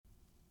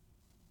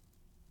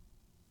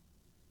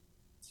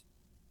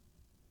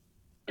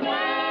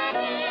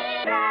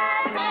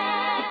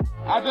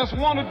I just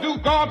want to do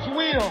God's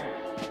will.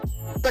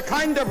 The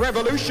kind of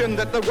revolution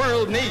that the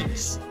world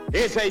needs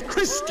is a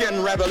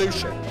Christian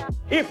revolution.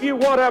 If you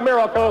want a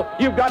miracle,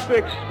 you've got to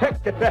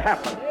expect it to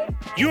happen.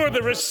 You are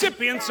the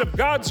recipients of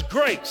God's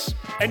grace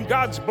and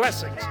God's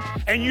blessings,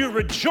 and you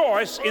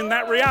rejoice in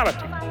that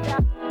reality.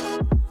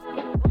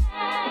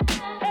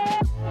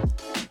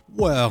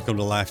 Welcome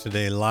to Life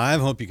Today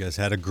Live. Hope you guys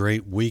had a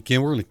great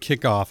weekend. We're going to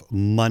kick off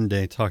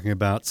Monday talking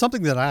about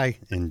something that I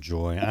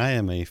enjoy. I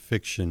am a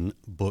fiction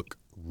book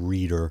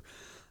reader,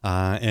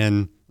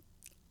 and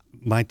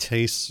my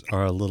tastes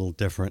are a little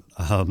different.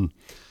 They're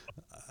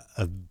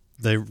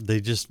a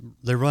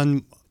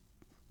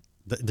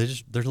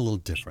little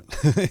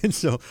different. And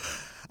so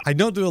I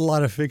don't do a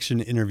lot of fiction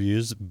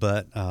interviews,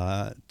 but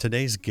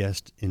today's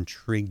guest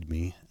intrigued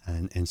me,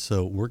 and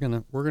so we're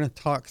gonna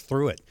talk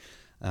through it.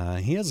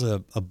 He has a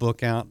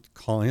book out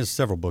he has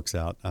several books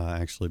out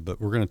actually, but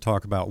we're going to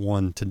talk about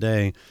one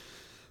today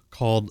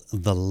called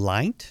The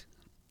Light,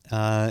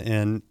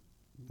 and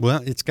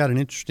well, it's got an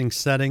interesting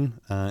setting,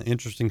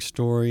 interesting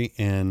story,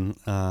 and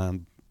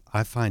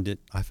I find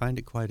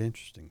it quite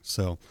interesting.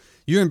 So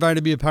you're invited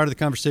to be a part of the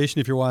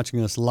conversation if you're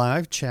watching us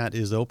live. Chat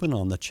is open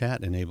on the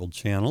chat-enabled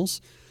channels.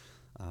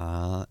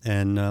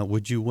 And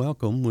would you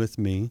welcome with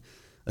me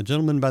a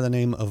gentleman by the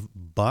name of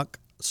Buck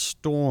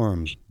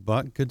Storm.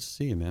 Buck, good to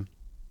see you, man.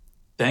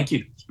 Thank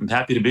you. I'm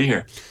happy to be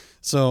here.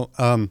 So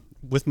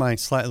with my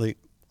slightly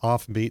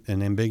offbeat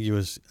and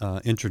ambiguous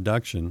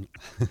introduction,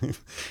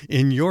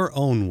 in your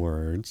own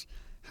words,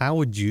 how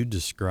would you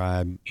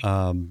describe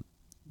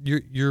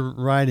your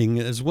writing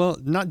as well?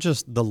 Not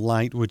just The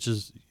Light, which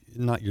is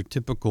not your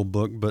typical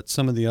book, but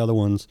some of the other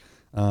ones,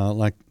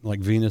 like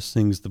Venus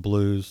Sings the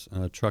Blues,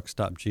 Truck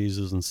Stop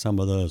Jesus, and some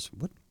of those.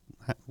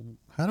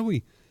 How do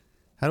we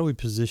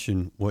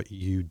position what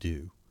you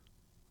do?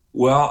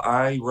 Well,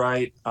 I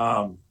write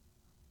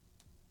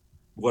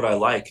what I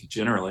like,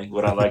 generally,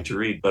 what I like to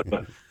read.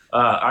 But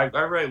I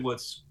write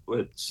what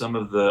some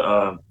of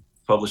the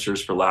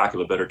publishers, for lack of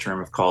a better term,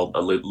 have called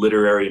a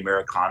literary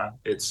Americana.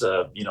 It's,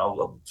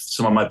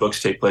 some of my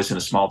books take place in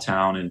a small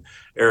town in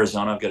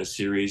Arizona. I've got a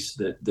series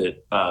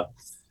that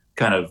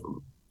kind of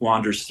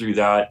wanders through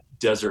that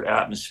desert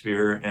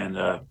atmosphere. And,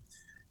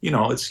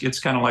 it's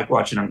kind of like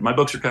my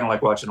books are kind of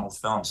like watching old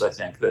films. I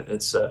think that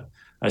it's,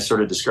 I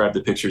sort of describe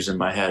the pictures in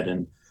my head,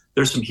 and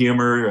there's some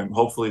humor and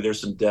hopefully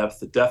there's some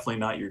depth. Definitely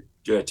not your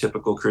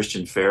typical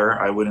Christian fare,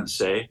 I wouldn't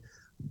say.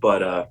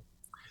 But,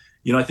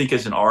 I think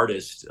as an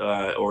artist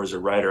or as a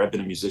writer, I've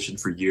been a musician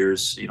for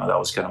years. That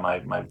was kind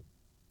of my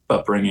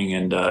upbringing,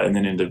 and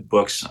then into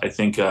books. I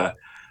think,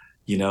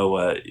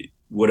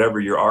 whatever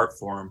your art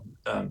form,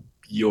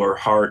 your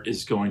heart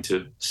is going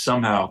to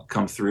somehow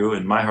come through.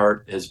 And my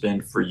heart has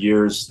been for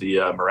years the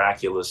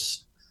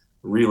miraculous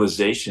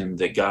realization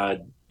that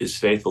God is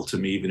faithful to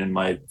me, even in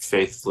my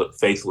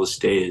faithless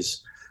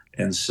days.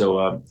 And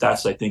so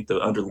that's, I think, the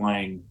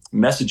underlying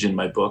message in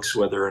my books,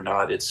 whether or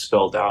not it's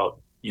spelled out,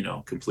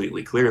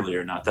 completely clearly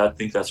or not. I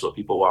think that's what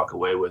people walk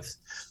away with.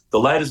 The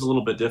Light is a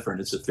little bit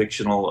different. It's a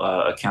fictional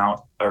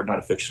account, or not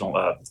a fictional,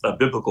 a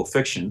biblical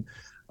fiction,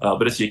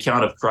 but it's the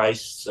account of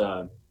Christ's,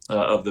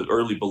 of the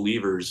early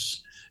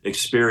believers'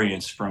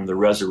 experience from the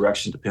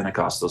resurrection to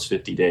Pentecost, those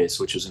 50 days,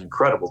 which is an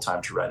incredible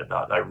time to write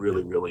about. I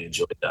really, really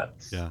enjoyed that.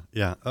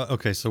 Yeah.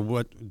 Okay, so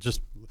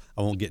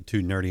I won't get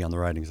too nerdy on the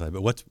writing side,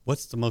 but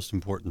what's the most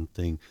important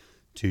thing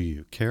to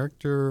you?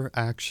 Character,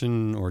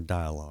 action, or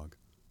dialogue?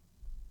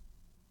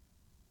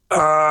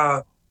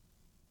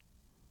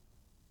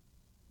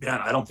 Man,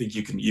 I don't think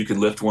you can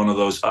lift one of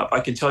those up.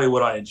 I can tell you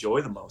what I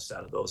enjoy the most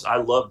out of those. I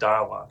love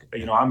dialogue.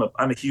 I'm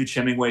a huge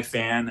Hemingway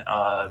fan.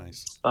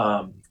 Nice.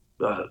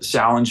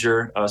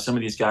 Salinger, some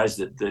of these guys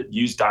that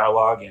use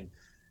dialogue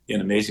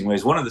in amazing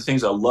ways. One of the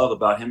things I love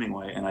about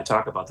Hemingway, and I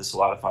talk about this a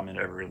lot if I'm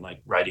ever in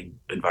like writing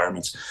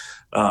environments,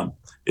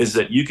 is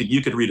that you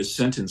could read a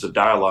sentence of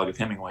dialogue of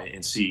Hemingway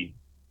and see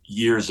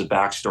years of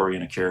backstory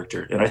in a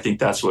character. And I think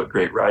that's what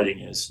great writing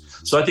is.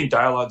 So I think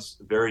dialogue's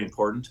very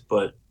important,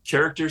 but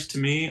characters to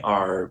me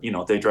are,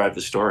 they drive the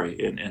story,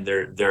 and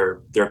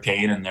their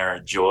pain and their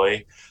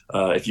joy.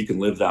 If you can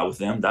live that with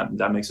them,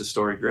 that makes a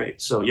story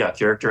great. So yeah,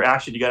 character,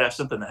 action, you got to have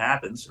something that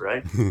happens,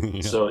 right?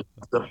 Yeah. So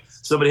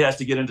somebody has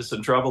to get into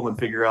some trouble and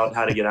figure out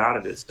how to get out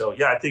of it. So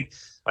yeah,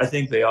 I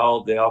think they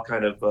all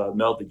kind of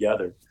meld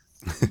together.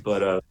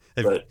 But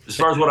as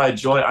far as what I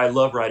enjoy, I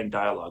love writing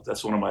dialogue.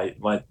 That's one of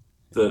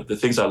the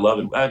things I love,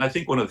 and I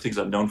think one of the things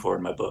I'm known for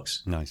in my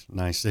books.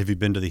 Nice. Have you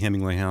been to the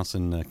Hemingway house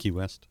in Key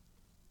West?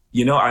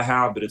 I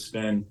have, but it's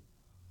been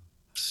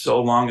so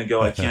long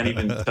ago, I can't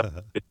even know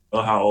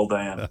how old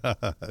I am.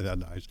 Yeah,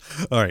 nice.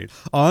 All right,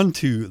 on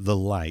to The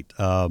Light.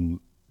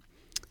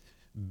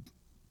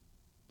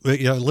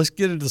 Let's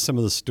get into some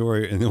of the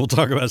story, and then we'll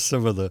talk about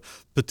some of the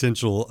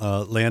potential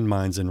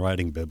landmines in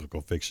writing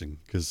biblical fiction,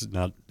 because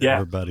not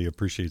everybody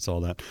appreciates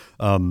all that.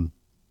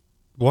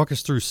 Walk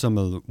us through some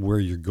of where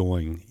you're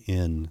going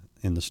in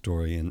the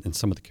story and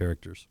some of the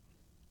characters.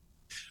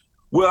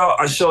 Well,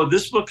 so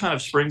this book kind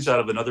of springs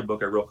out of another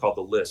book I wrote called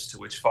The List,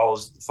 which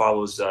follows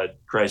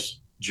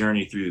Christ's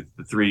journey through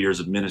the 3 years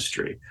of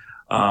ministry.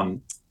 I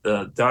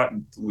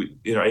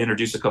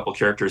introduced a couple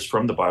characters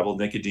from the Bible.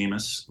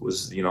 Nicodemus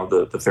was, the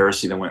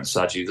Pharisee that went and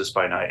saw Jesus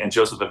by night, and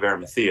Joseph of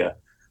Arimathea.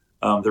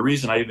 The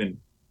reason I even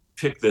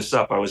picked this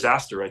up, I was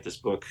asked to write this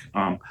book,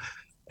 and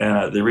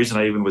the reason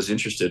I even was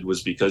interested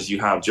was because you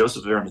have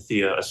Joseph of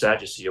Arimathea, a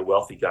Sadducee, a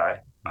wealthy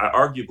guy,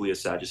 arguably a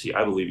Sadducee.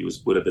 I believe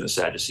would have been a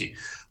Sadducee,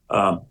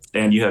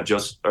 and you have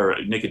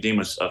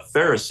Nicodemus, a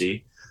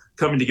Pharisee,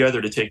 coming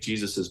together to take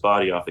Jesus's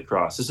body off the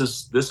cross.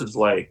 This is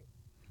like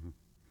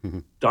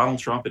Donald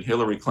Trump and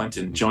Hillary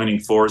Clinton joining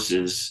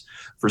forces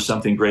for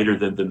something greater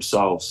than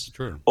themselves.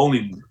 Sure.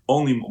 Only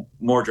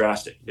more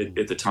drastic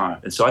at the time.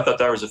 And so I thought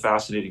that was a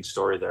fascinating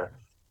story there.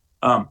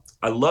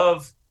 I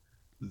love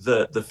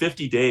the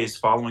 50 days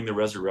following the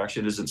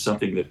resurrection isn't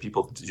something that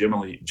people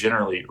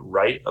generally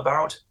write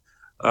about.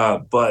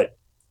 But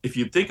if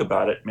you think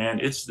about it, man,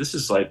 this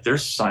is like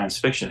there's science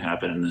fiction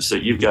happening in this. So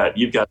you've got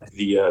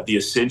the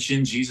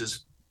ascension,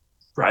 Jesus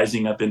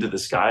rising up into the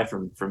sky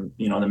from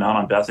the Mount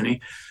on Bethany.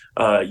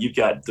 You've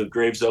got the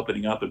graves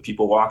opening up and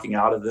people walking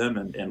out of them,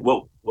 and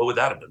what would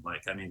that have been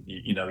like? I mean,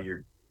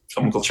 your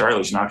Uncle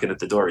Charlie's knocking at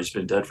the door. He's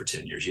been dead for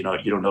 10 years. You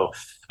don't know.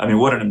 I mean,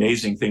 what an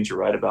amazing thing to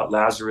write about.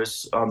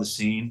 Lazarus on the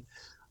scene.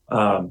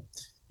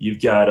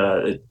 You've got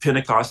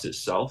Pentecost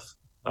itself,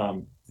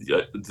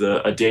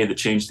 a day that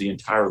changed the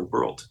entire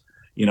world.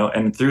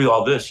 And through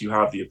all this, you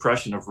have the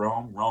oppression of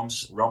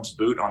Rome's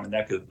boot on the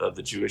neck of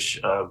the Jewish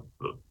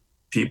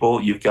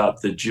people. You've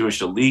got the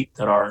Jewish elite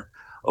that are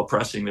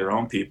oppressing their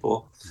own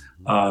people,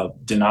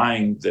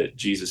 denying that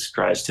Jesus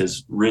Christ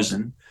has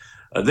risen.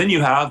 Then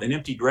you have an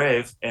empty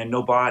grave and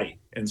no body.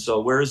 And so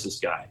where is this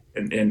guy?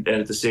 And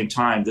at the same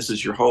time, this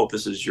is your hope.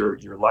 This is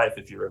your life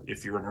if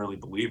you're an early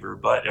believer,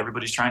 but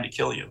everybody's trying to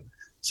kill you.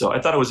 So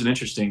I thought it was an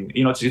interesting,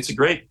 it's a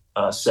great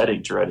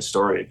setting to write a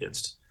story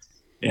against.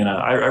 And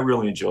I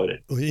really enjoyed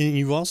it.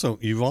 You've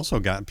also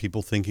got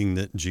people thinking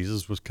that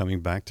Jesus was coming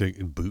back to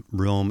boot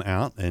Rome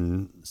out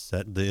and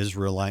set the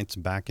Israelites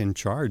back in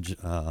charge,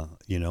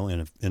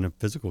 in a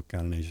physical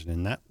kind of nation,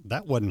 and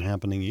that wasn't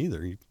happening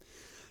either.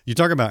 You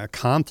talk about a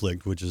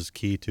conflict, which is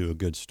key to a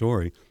good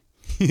story.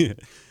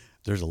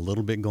 There's a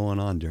little bit going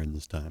on during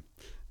this time.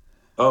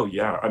 Oh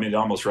yeah, I mean, it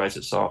almost writes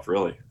itself,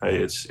 really.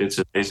 It's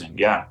amazing.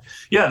 Yeah.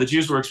 The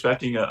Jews were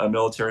expecting a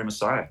military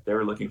Messiah. They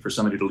were looking for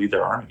somebody to lead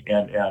their army,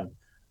 and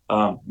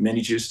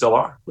many Jews still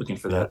are looking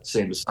for that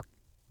same Messiah.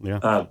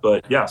 Yeah.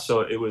 But yeah,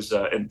 so it was,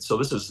 and so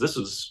this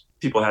is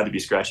people had to be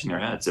scratching their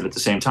heads, and at the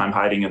same time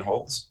hiding in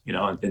holes,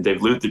 and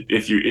they've lived.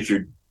 If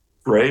you're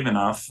brave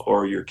enough,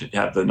 or you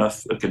have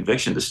enough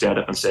conviction to stand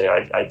up and say,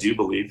 I do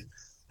believe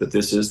that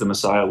this is the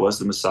Messiah, was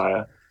the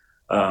Messiah.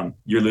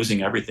 You're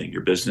losing everything: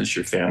 your business,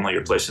 your family,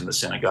 your place in the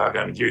synagogue.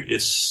 I mean,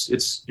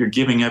 you're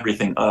giving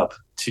everything up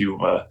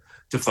to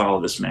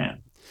follow this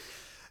man.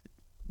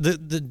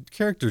 The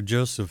character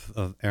Joseph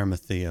of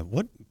Arimathea,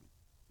 what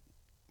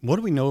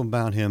do we know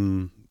about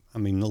him? I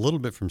mean, a little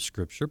bit from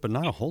Scripture, but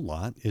not a whole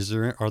lot.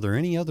 Are there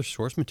any other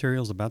source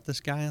materials about this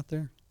guy out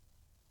there?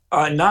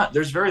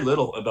 There's very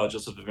little about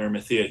Joseph of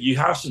Arimathea. You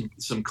have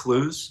some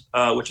clues,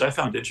 which I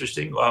found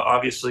interesting.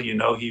 Obviously,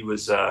 he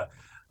was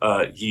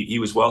he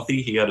was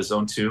wealthy. He had his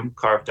own tomb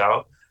carved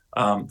out.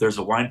 There's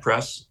a wine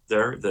press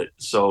there.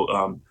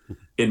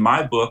 In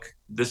my book,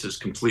 this is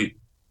complete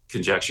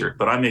conjecture,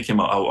 but I make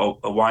him a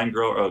wine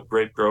grower, a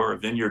grape grower, a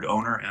vineyard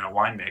owner, and a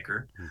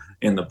winemaker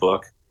in the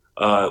book.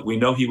 We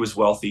know he was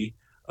wealthy,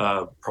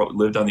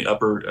 lived on the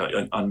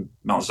on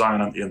Mount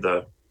Zion in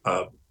the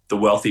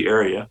wealthy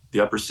area.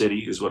 The upper city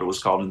is what it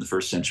was called in the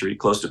first century,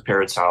 close to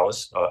Herod's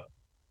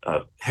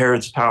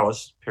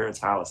palace.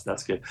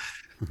 That's good.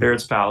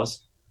 Herod's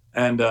palace.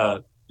 And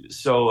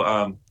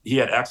so he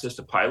had access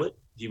to Pilate.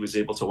 He was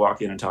able to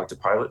walk in and talk to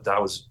Pilate.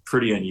 That was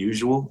pretty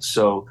unusual.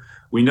 So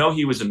we know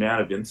he was a man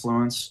of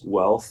influence,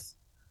 wealth,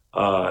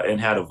 and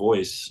had a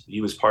voice.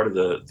 He was part of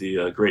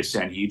the Great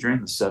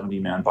Sanhedrin, the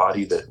 70-man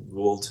body that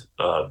ruled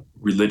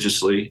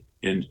religiously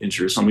in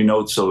Jerusalem. We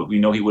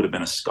know he would have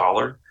been a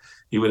scholar.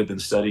 He would have been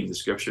studying the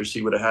Scriptures.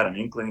 He would have had an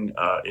inkling,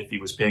 if he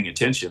was paying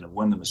attention, of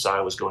when the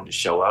Messiah was going to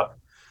show up.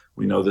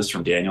 We know this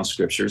from Daniel's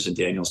Scriptures and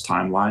Daniel's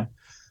timeline.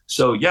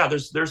 So yeah,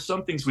 there's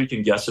some things we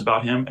can guess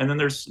about him, and then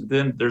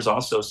there's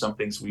also some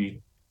things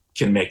we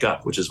can make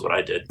up, which is what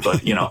I did.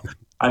 But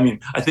I mean,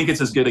 I think it's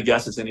as good a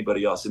guess as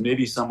anybody else, and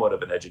maybe somewhat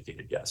of an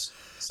educated guess.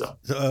 So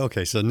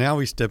okay, so now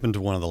we step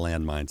into one of the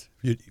landmines.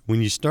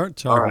 When you start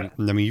talking,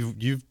 right. I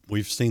mean,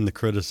 we've seen the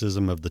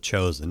criticism of The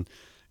Chosen,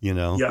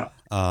 Yeah.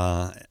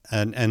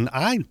 And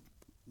I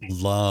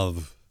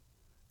love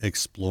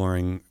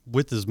exploring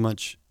with as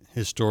much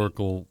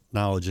historical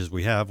knowledge as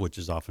we have, which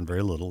is often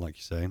very little, like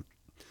you say.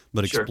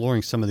 But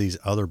exploring some of these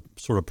other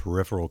sort of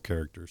peripheral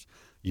characters,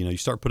 you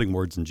start putting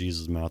words in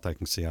Jesus' mouth. I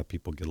can see how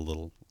people get a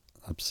little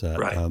upset.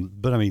 Right.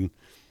 But I mean,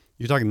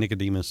 you're talking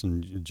Nicodemus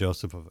and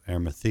Joseph of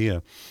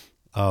Arimathea.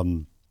 How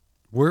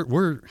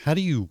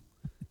do you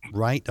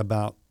write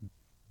about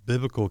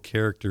biblical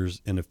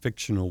characters in a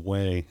fictional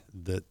way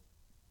that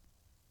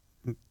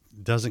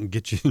doesn't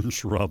get you in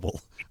trouble?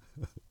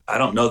 I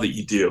don't know that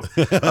you do.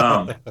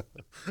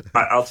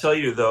 I'll tell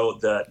you though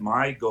that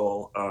my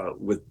goal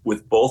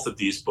with both of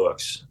these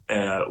books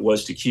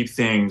was to keep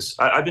things.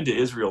 I've been to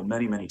Israel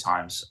many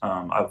times.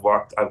 I've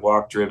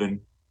walked,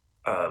 driven,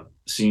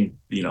 seen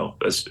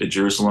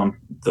Jerusalem,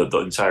 the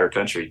entire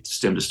country,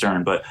 stem to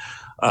stern. But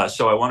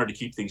so I wanted to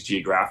keep things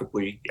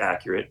geographically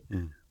accurate,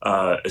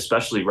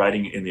 especially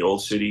writing in the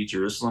old city,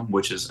 Jerusalem,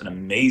 which is an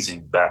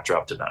amazing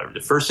backdrop to that.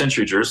 The first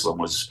century Jerusalem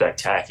was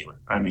spectacular.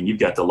 I mean, you've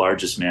got the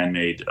largest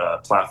man-made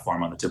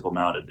platform on the Temple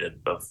Mount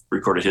of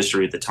recorded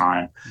history at the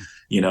time.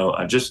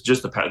 Just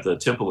the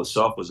temple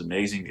itself was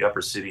amazing. The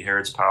upper city,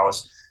 Herod's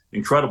palace,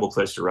 incredible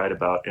place to write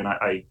about. And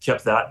I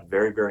kept that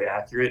very, very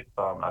accurate.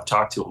 I've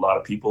talked to a lot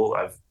of people.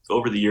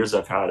 Over the years,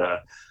 I've had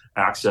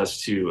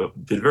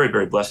been very,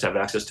 very blessed to have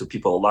access to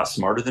people a lot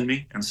smarter than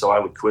me. And so I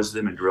would quiz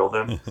them and drill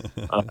them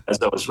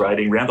as I was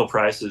writing. Randall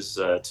Price's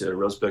to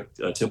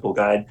Rosebook Temple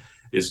Guide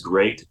is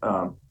great.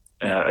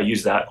 I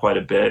use that quite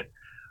a bit.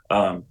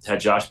 Had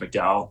Josh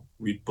McDowell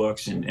read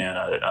books and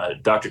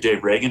Dr.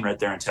 Dave Reagan right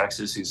there in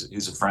Texas.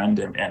 He's a friend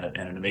and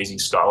an amazing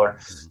scholar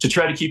to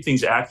try to keep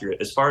things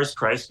accurate. As far as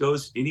Christ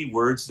goes, any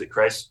words that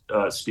Christ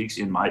speaks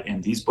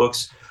in these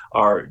books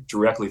are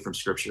directly from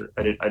Scripture.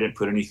 I didn't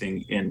put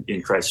anything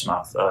in Christ's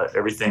mouth.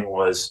 Everything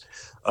was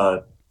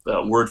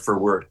word for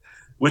word,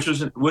 which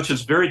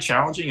is very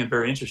challenging and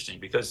very interesting,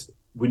 because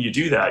when you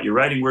do that, you're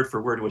writing word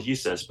for word what he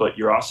says, but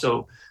you're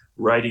also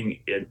writing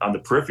on the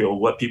peripheral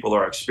what people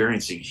are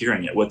experiencing,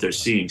 hearing it, what they're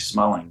seeing,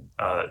 smelling,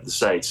 the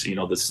sights,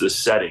 this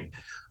setting.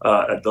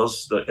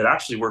 It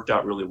actually worked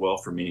out really well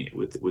for me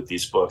with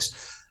these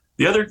books.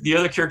 The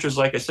other characters,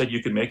 like I said,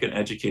 you can make an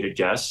educated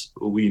guess.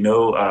 We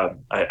know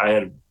I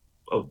had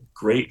a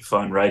great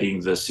fun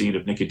writing the scene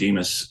of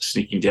Nicodemus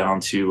sneaking down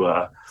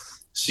to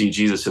see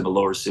Jesus in the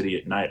lower city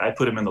at night. I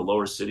put him in the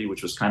lower city,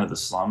 which was kind of the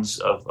slums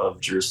of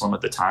Jerusalem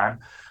at the time.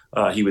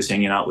 He was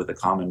hanging out with the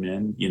common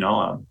men,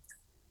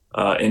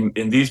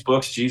 in these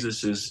books,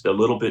 Jesus is a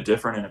little bit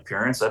different in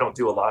appearance. I don't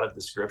do a lot of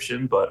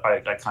description, but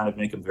I kind of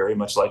make him very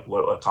much like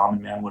what a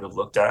common man would have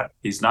looked at.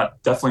 He's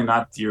definitely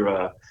not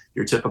your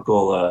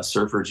typical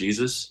surfer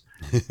Jesus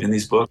in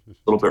these books. A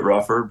little bit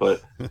rougher,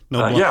 but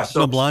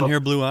no blonde hair,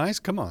 blue eyes.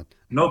 Come on.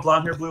 No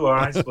blonde hair, blue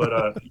eyes,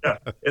 but yeah.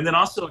 And then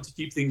also to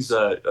keep things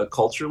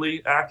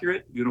culturally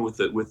accurate, with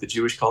the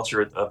Jewish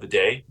culture of the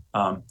day,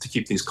 to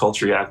keep things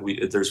culturally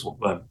accurate. There's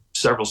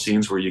several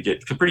scenes where you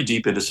get pretty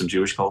deep into some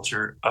Jewish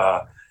culture.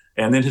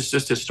 And then it's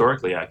just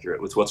historically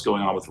accurate with what's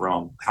going on with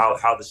Rome, how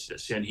the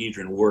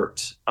Sanhedrin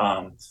worked,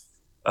 the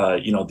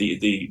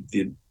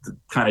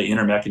kind of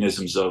inner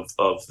mechanisms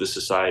of the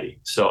society.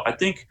 So I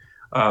think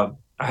I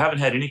haven't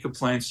had any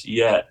complaints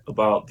yet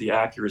about the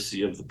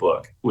accuracy of the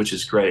book, which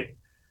is great.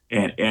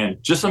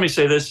 And just let me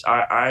say this: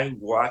 I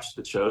watched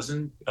The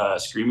Chosen,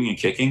 screaming and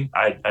kicking.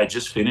 I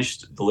just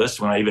finished the list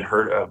when I even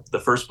heard of the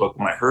first book,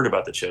 when I heard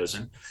about The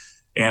Chosen,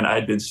 and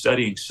I'd been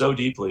studying so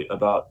deeply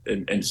about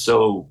and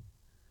so.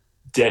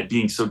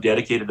 Being so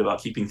dedicated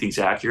about keeping things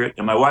accurate.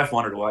 And my wife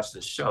wanted to watch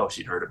this show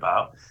she'd heard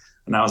about.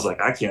 And I was like,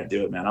 I can't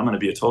do it, man. I'm going to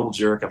be a total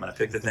jerk. I'm going to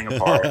pick the thing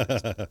apart.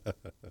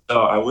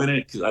 So I went in,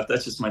 because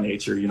that's just my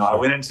nature. I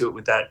went into it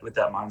with that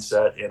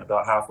mindset. And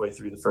about halfway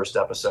through the first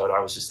episode, I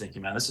was just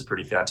thinking, man, this is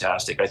pretty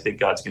fantastic. I think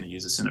God's going to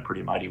use this in a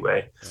pretty mighty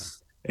way.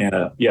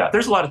 Yeah. And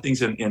there's a lot of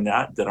things in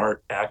that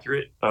aren't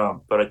accurate.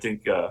 But I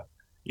think,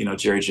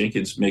 Jerry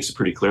Jenkins makes it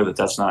pretty clear that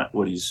that's not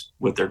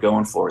what they're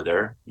going for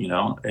there,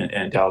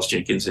 and Dallas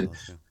Jenkins. And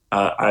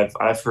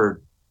I've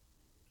heard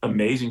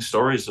amazing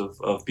stories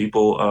of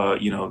people,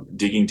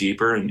 digging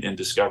deeper and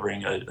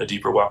discovering a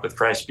deeper walk with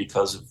Christ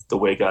because of the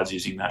way God's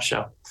using that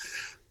show.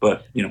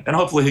 But, and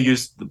hopefully he'll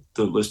use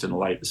the list in the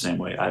light the same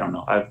way. I don't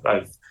know.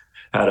 I've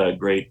had a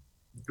great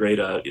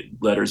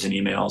letters and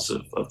emails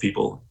of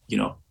people,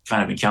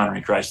 kind of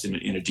encountering Christ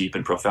in a deep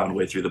and profound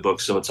way through the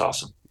book. So it's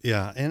awesome.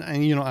 Yeah. And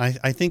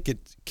I think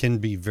it can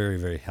be very,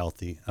 very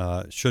healthy,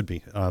 should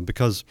be,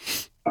 because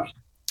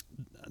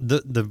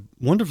the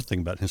wonderful thing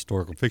about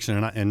historical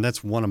fiction, and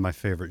that's one of my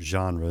favorite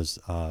genres,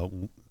 I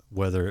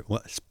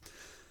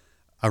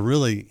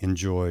really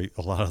enjoy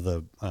a lot of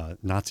the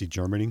Nazi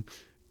Germany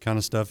kind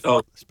of stuff,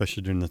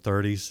 especially during the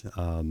 30s.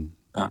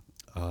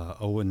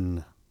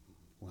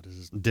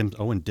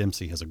 Owen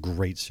Dempsey has a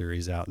great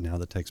series out now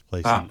that takes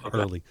place in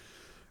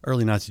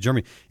early Nazi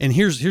Germany. And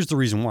here's the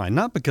reason why.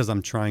 Not because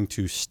I'm trying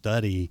to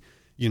study.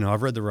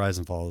 I've read The Rise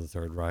and Fall of the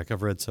Third Reich.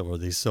 I've read several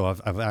of these, so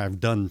I've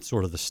done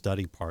sort of the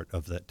study part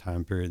of that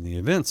time period and the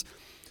events.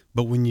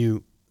 But when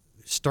you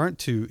start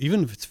to,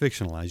 even if it's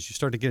fictionalized, you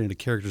start to get into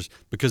characters,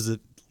 because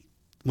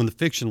when the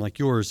fiction like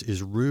yours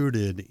is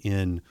rooted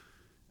in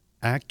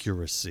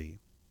accuracy,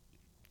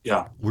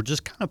 we're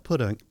just kind of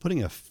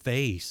putting a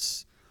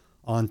face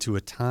onto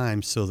a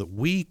time so that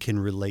we can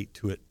relate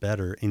to it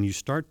better, and you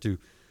start to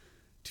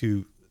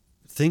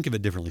think of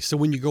it differently. So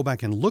when you go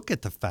back and look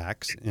at the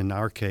facts, in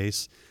our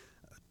case,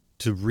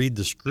 to read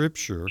the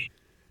scripture,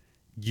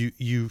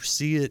 you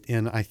see it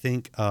in, I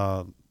think,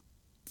 a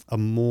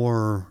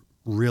more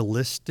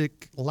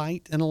realistic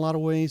light in a lot of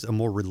ways, a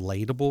more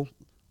relatable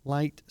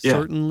light,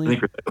 certainly. I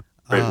think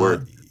great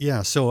word.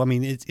 Yeah. So, I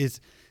mean,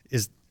 has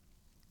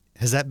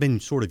that been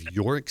sort of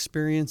your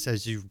experience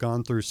as you've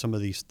gone through some of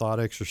these thought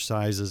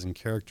exercises and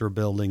character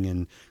building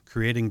and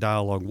creating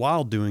dialogue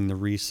while doing the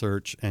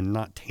research and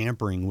not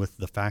tampering with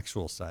the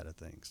factual side of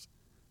things?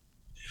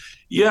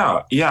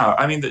 Yeah.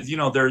 I mean,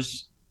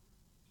 there's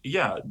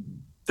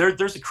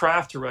a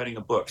craft to writing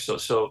a book.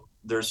 So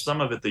there's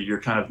some of it that you're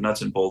kind of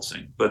nuts and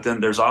boltsing, but then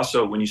there's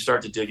also, when you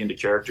start to dig into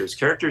characters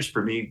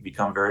for me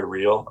become very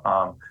real.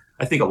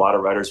 I think a lot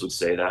of writers would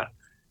say that.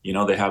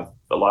 They have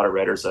a lot of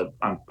writers that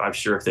I'm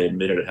sure if they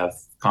admitted it, have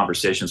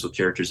conversations with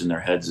characters in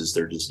their heads as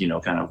they're just,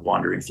 kind of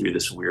wandering through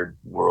this weird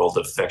world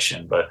of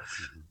fiction. But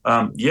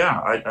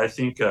I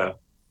think for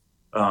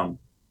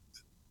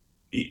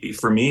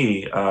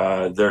me,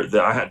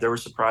 there were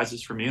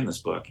surprises for me in this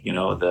book,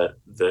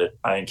 that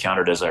I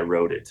encountered as I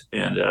wrote it.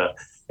 And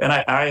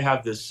I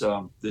have this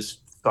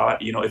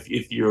thought,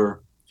 if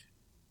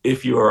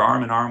you are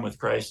arm in arm with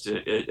Christ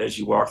as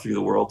you walk through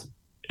the world,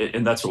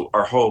 and that's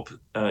our hope,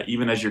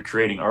 even as you're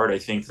creating art, I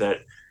think that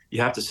you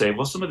have to say,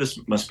 well, some of this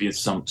must be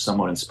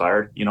somewhat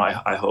inspired,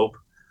 I hope.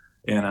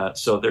 And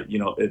so there,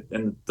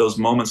 and those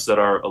moments that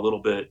are a little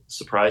bit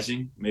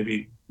surprising,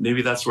 maybe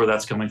that's where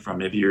that's coming from.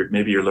 Maybe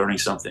you're learning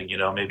something,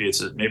 maybe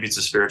it's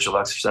a spiritual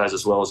exercise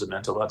as well as a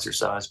mental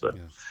exercise. But,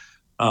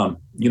 for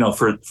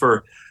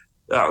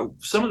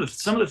some of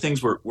the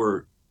things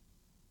were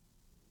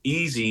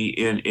easy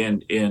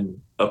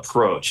in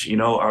approach.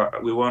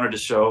 I wanted to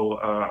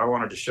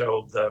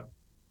show the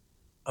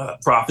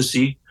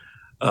prophecy,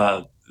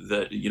 the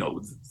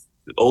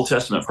Old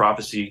Testament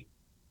prophecy.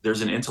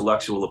 There's an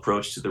intellectual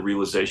approach to the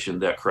realization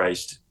that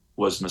Christ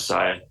was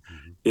Messiah,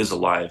 is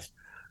alive.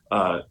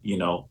 Lee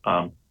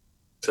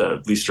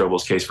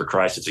Strobel's Case for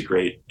Christ, it's a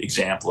great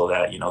example of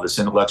that. This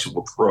intellectual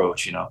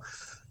approach.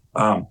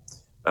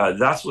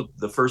 That's what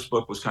the first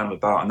book was kind of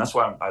about, and that's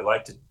why I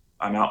liked it.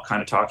 I'm out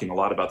kind of talking a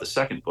lot about the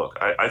second book.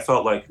 I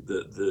felt like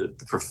the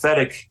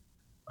prophetic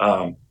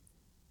in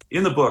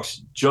the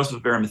books, Joseph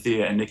of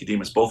Arimathea and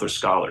Nicodemus both are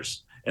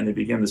scholars, and they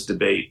begin this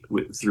debate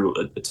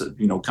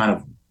kind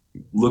of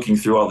looking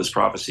through all this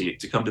prophecy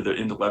to come to the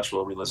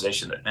intellectual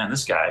realization that, man,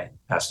 this guy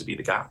has to be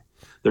the guy.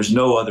 There's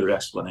no other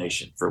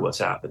explanation for what's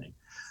happening.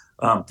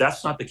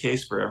 That's not the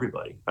case for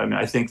everybody. I mean,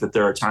 I think that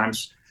there are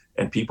times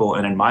and people,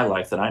 and in my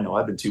life that I know,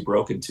 I've been too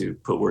broken to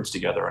put words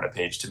together on a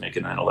page to make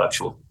an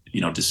intellectual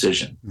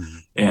decision.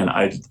 And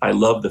I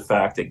love the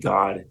fact that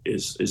God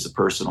is a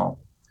personal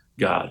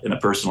God and a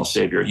personal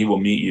Savior. He will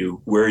meet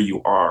you where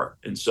you are.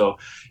 And so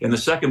in the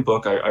second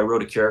book, I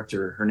wrote a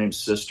character, her name's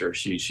Sister.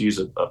 She's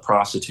a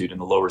prostitute in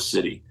the lower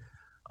city,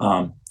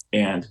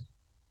 and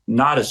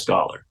not a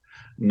scholar,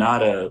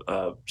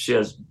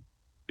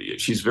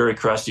 she's very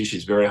crusty.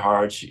 She's very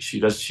hard.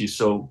 She's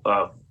so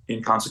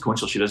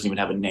inconsequential. She doesn't even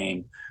have a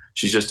name.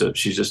 She's just a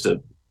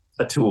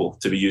tool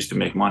to be used to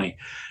make money.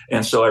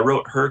 And so I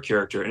wrote her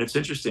character, and it's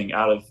interesting,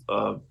 out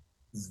of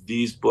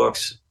these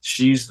books,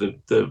 she's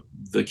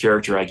the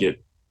character I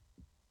get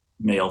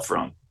mail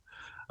from,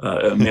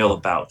 mail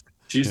about.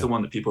 She's the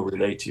one that people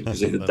relate to,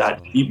 because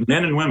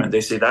men and women,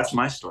 they say, that's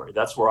my story.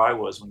 That's where I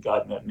was when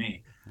God met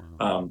me.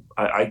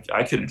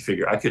 I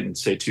couldn't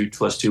say 2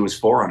 + 2 is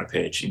 4 on a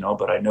page,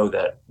 but I know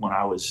that when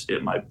I was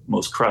at my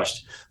most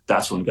crushed,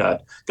 that's when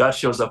God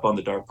shows up on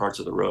the dark parts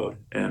of the road.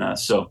 And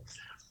so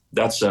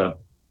that's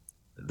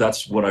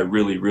what I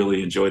really,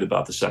 really enjoyed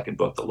about the second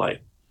book, The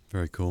Light.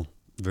 Very cool.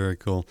 Very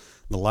cool.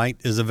 The Light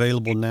is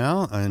available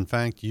now. In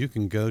fact, you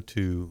can go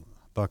to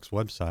Buck's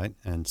website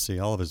and see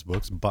all of his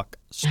books,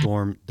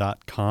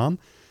 buckstorm.com.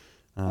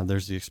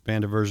 There's the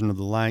expanded version of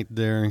The Light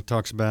there. He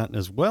talks about,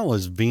 as well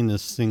as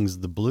Venus Sings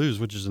the Blues,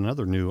 which is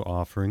another new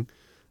offering,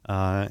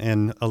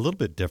 and a little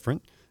bit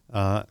different.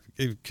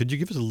 Could you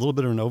give us a little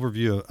bit of an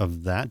overview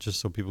of that, just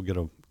so people get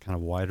a kind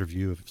of wider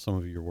view of some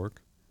of your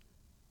work?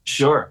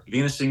 Sure.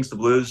 Venus Sings the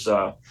Blues.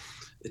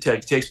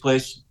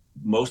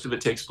 Most of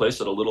it takes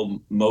place at a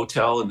little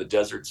motel in the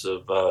deserts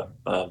of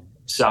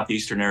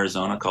southeastern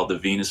Arizona called the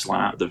Venus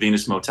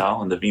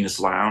Motel and the Venus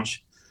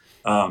Lounge.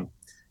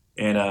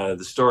 And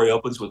the story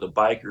opens with a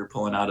biker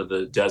pulling out of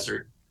the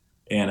desert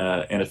and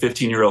a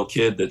 15-year-old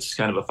kid that's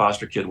kind of a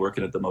foster kid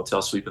working at the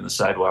motel, sweeping the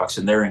sidewalks,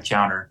 and their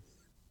encounter.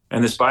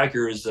 And this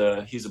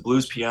biker he's a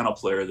blues piano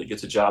player that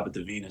gets a job at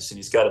the Venus, and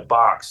he's got a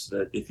box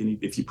that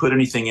if you put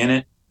anything in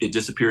it, it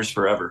disappears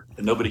forever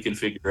and nobody can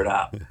figure it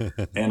out.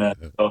 And a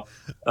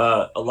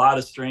lot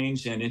of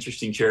strange and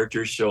interesting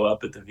characters show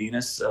up at the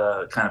Venus,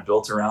 kind of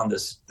built around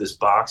this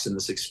box and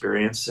this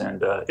experience.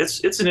 And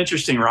it's an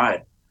interesting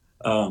ride.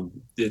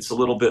 It's a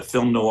little bit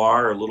film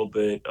noir, a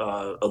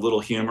little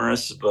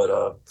humorous,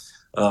 but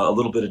a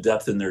little bit of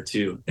depth in there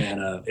too,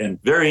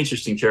 and very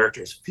interesting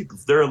characters.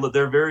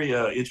 They're very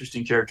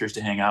interesting characters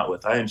to hang out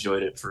with. I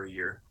enjoyed it for a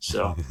year.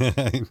 So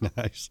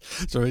nice.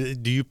 So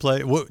do you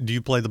play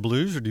the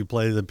blues or do you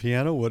play the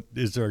piano? What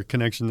is there a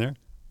connection there?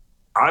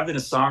 I've been a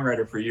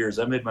songwriter for years.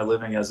 I made my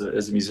living as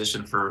a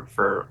musician for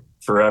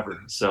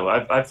forever. So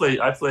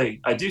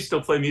I do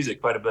still play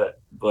music quite a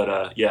bit, but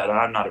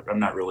I'm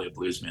not really a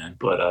blues man,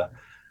 but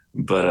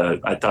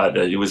I thought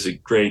it was a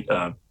great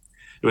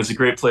was a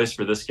great place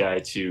for this guy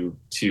to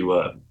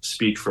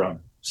speak from.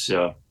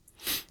 So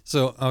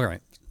all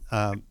right.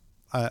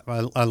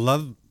 I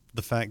love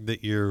the fact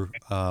that you're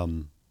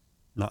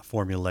not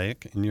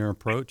formulaic in your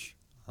approach.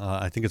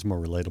 I think it's more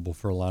relatable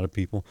for a lot of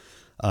people.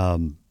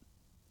 I'm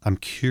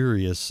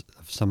curious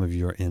of some of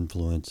your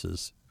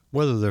influences,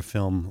 whether they're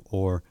film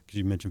or, because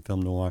you mentioned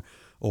film noir,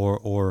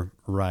 or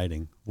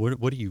writing.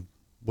 What do you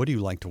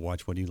like to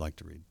watch? What do you like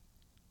to read?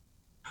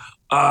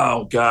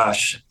 Oh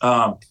gosh,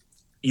 I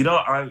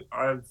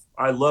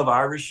love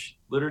Irish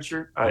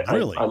literature.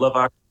 Really? I love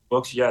Irish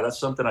books. Yeah, that's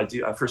something I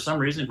do. For some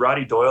reason,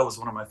 Roddy Doyle is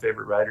one of my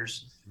favorite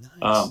writers.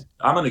 Nice.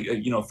 I'm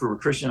gonna, for a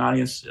Christian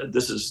audience,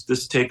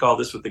 this take all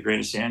this with a grain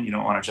of sand. You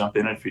don't want to jump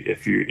in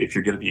if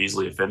you're going to be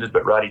easily offended.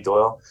 But Roddy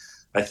Doyle,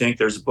 I think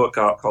there's a book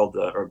out called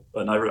or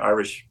an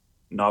Irish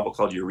novel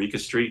called Eureka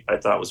Street. I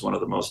thought was one of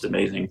the most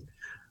amazing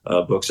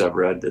books I've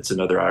read. It's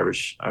another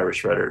Irish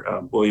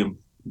writer, William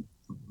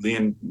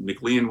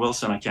McLean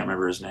Wilson. I can't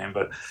remember his name,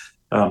 but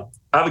I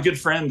have a good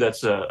friend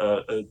that's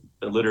a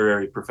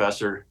literary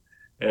professor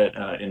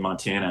in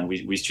Montana, and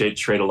we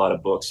trade a lot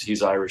of books.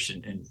 He's Irish,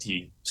 and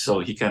he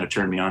kind of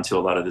turned me on to a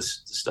lot of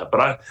this stuff.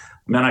 But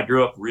I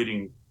grew up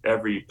reading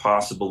every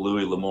possible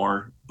Louis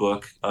L'Amour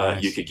book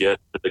Nice. you could get,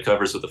 the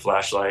covers with the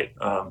flashlight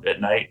at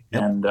night.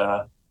 Yep. And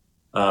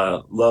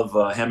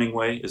love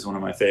Hemingway is one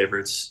of my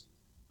favorites.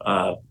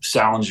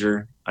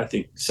 Salinger, I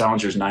think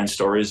Salinger's 9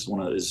 Stories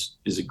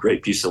is a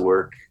great piece of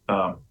work.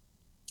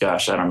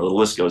 Gosh, I don't know, the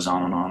list goes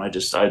on and on. I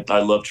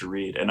love to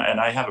read, and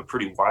I have a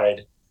pretty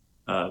wide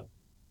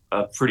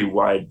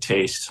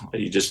taste.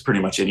 Just pretty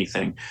much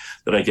anything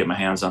that I get my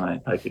hands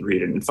on, I can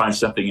read and find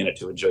something in it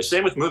to enjoy.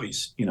 Same with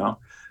movies,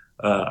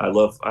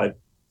 I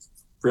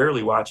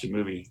rarely watch a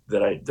movie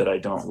that I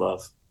don't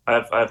love.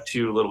 I have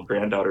 2 little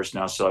granddaughters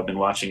now, so I've been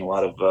watching a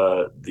lot of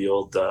the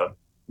old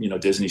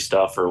Disney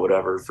stuff or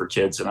whatever for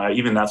kids, and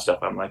even that stuff,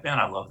 I'm like, man,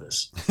 I love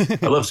this.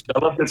 I love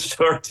good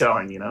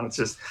storytelling. It's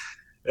just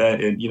I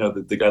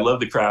love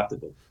the craft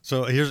of it.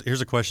 So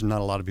here's a question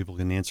not a lot of people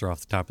can answer off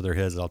the top of their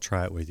heads. I'll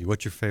try it with you.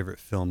 What's your favorite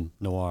film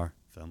noir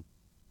film?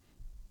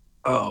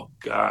 Oh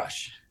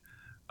gosh,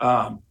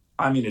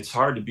 it's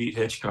hard to beat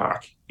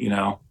Hitchcock. Is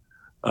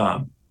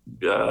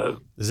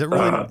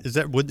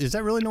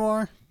that really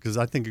noir? Because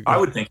I think I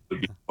would think it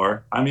would be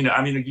noir.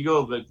 If you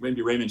go like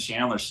maybe Raymond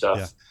Chandler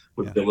stuff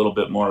would be a little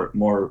bit more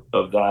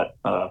of that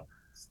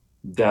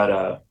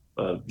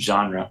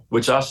genre.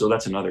 Which also,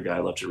 that's another guy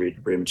I love to read,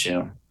 Raymond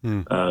Chandler.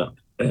 But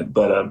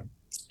I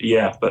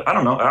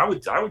don't know.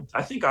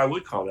 I think I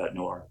would call that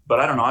noir, but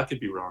I don't know. I could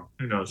be wrong.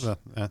 Who knows?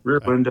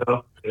 Rear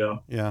Window.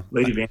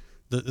 Lady Van.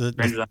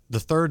 The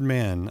Third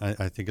Man,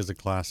 I think, is a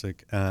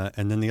classic.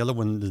 And then the other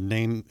one, the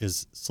name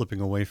is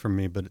slipping away from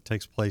me, but it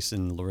takes place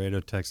in Laredo,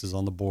 Texas,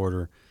 on the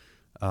border.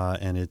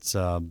 And it's...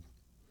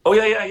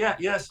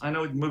 Yes, I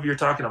know the movie you're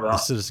talking about. The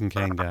Citizen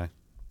Kane guy.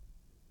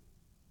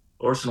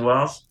 Orson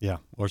Welles? Yeah,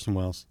 Orson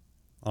Welles.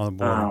 On the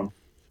border.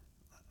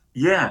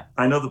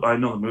 I know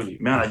the movie.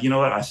 Man, you know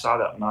what? I saw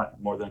that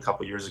not more than a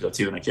couple years ago,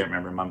 too, and I can't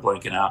remember him. I'm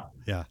blanking out.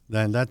 Yeah,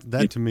 then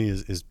that to me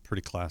is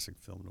pretty classic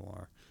film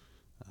noir.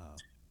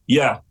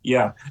 Yeah.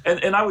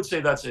 And I would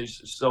say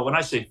so when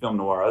I say film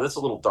noir, that's a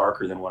little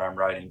darker than what I'm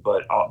writing,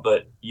 but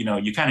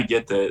you kind of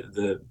get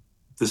the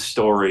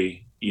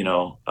story,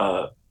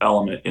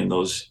 element in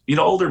those,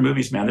 older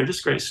movies, man. They're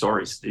just great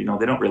stories. They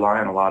don't rely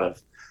on a lot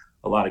of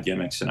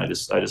gimmicks, and I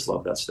just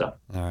love that stuff.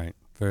 All right.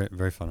 Very,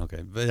 very fun.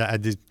 Okay.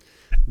 But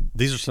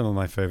these are some of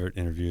my favorite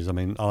interviews. I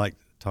like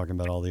talking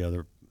about a lot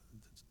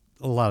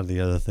of the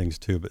other things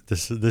too, but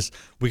this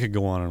we could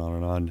go on and on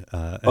and on.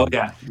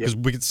 Because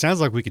it sounds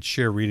like we could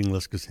share reading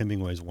lists, because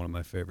Hemingway is one of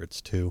my favorites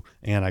too,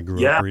 and I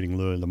grew up reading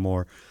Louis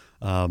L'Amour.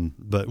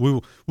 But we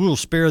will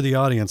spare the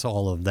audience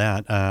all of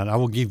that, and I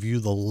will give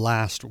you the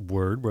last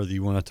word, whether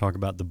you want to talk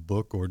about the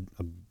book or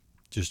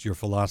just your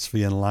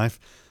philosophy in life.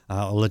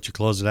 I'll let you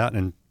close it out,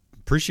 and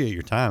appreciate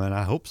your time, and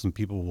I hope some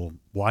people will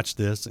watch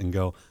this and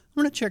go,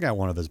 I'm going to check out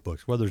one of his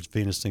books, whether it's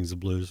Venus Sings the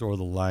Blues or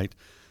The Light.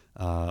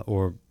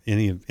 Or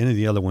any of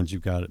the other ones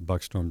you've got at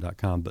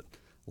buckstorm.com. But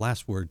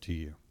last word to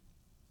you.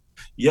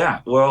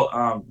 Yeah,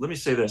 well, let me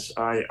say this.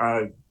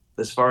 I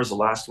as far as the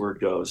last word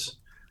goes,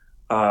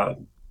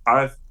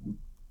 I've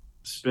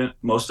spent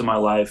most of my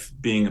life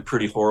being a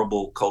pretty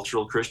horrible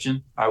cultural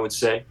Christian, I would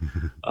say.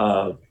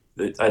 I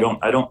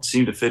don't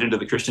seem to fit into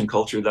the Christian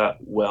culture that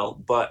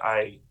well, but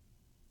I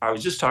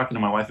was just talking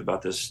to my wife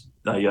about this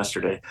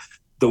yesterday.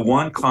 The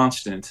one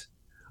constant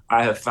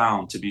I have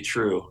found to be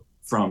true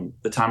from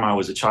the time I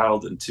was a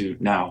child into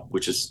now,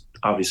 which is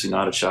obviously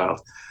not a child,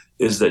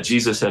 is that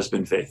Jesus has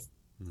been faithful.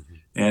 Mm-hmm.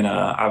 And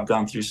I've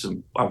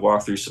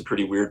walked through some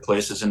pretty weird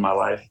places in my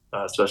life,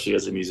 especially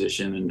as a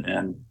musician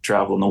and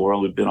travel in the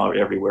world. We've been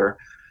everywhere,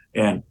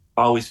 and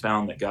always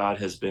found that God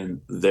has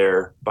been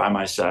there by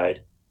my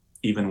side,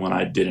 even when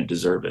I didn't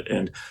deserve it.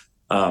 And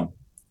I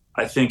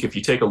think if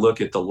you take a look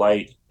at the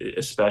light,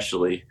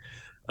 especially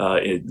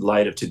in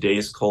light of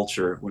today's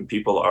culture, when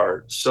people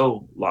are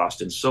so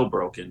lost and so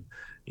broken,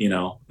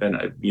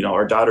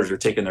 our daughters are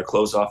taking their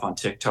clothes off on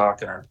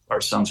TikTok, and our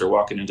sons are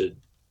walking into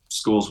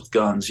schools with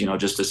guns,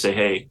 just to say,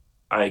 hey,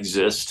 I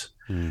exist.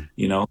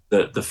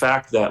 The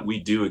fact that we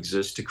do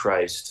exist to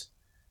Christ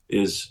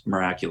is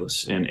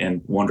miraculous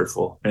and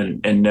wonderful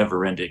and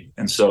never ending.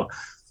 And so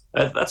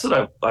that's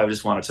what I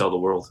just want to tell the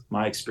world.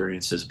 My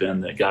experience has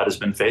been that God has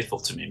been faithful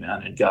to me,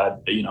 man. And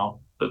God,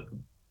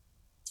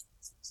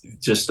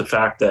 just the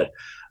fact that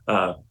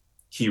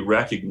he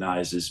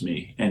recognizes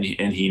me and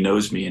he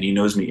knows me, and he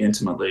knows me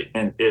intimately.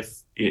 And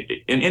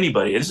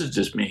anybody, this is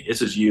just me,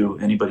 this is you,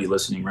 anybody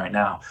listening right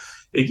now,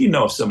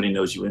 if somebody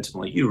knows you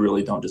intimately, you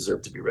really don't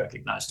deserve to be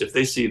recognized. If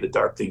they see the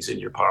dark things in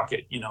your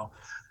pocket,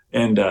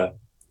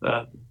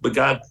 but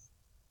God,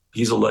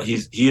 he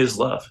is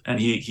love, and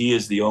he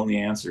is the only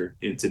answer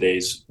in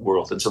today's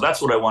world. And so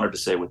that's what I wanted to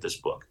say with this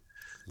book.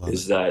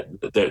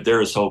 That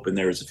there is hope and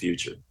there is a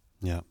future.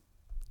 Yeah.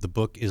 The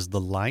book is The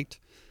Light.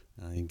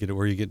 You can get it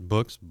where you get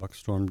books,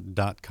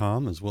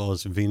 buckstorm.com, as well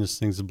as Venus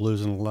Sings the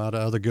Blues and a lot of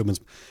other good ones.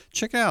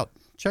 Check out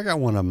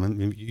one of them.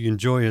 If you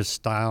enjoy his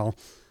style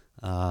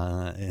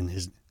and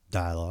his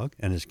dialogue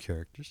and his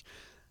characters,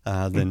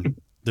 then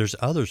there's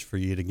others for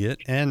you to get.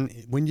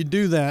 And when you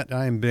do that,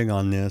 I am big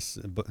on this.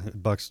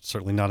 Buck's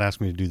certainly not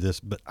asking me to do this,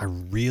 but I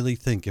really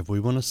think if we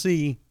want to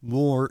see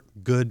more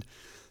good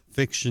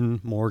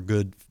fiction, more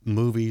good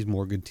movies,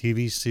 more good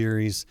TV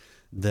series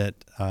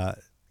that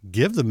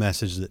give the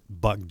message that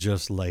Buck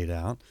just laid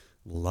out,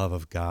 love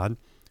of God,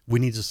 we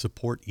need to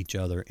support each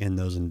other in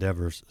those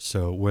endeavors.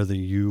 So whether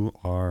you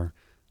are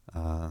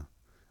a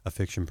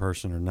fiction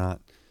person or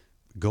not,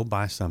 go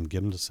buy some,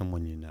 give them to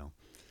someone you know.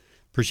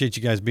 Appreciate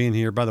you guys being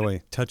here. By the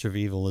way, Touch of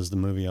Evil is the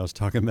movie I was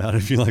talking about,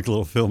 if you like a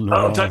little film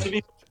noir. Oh, Touch of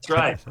Evil. That's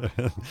right.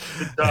 Good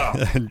job.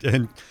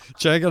 and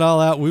check it all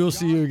out. We will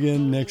see you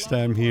again next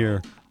time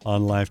here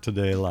on Life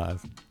Today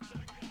Live.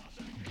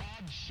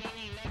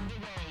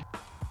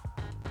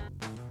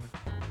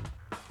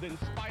 In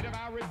spite of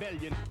our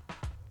rebellion,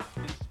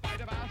 in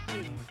spite of our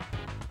sins,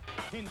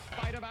 in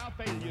spite of our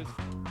failures,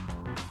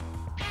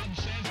 God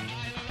says,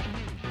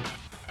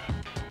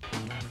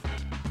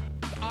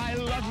 I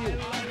love you. I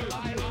love you.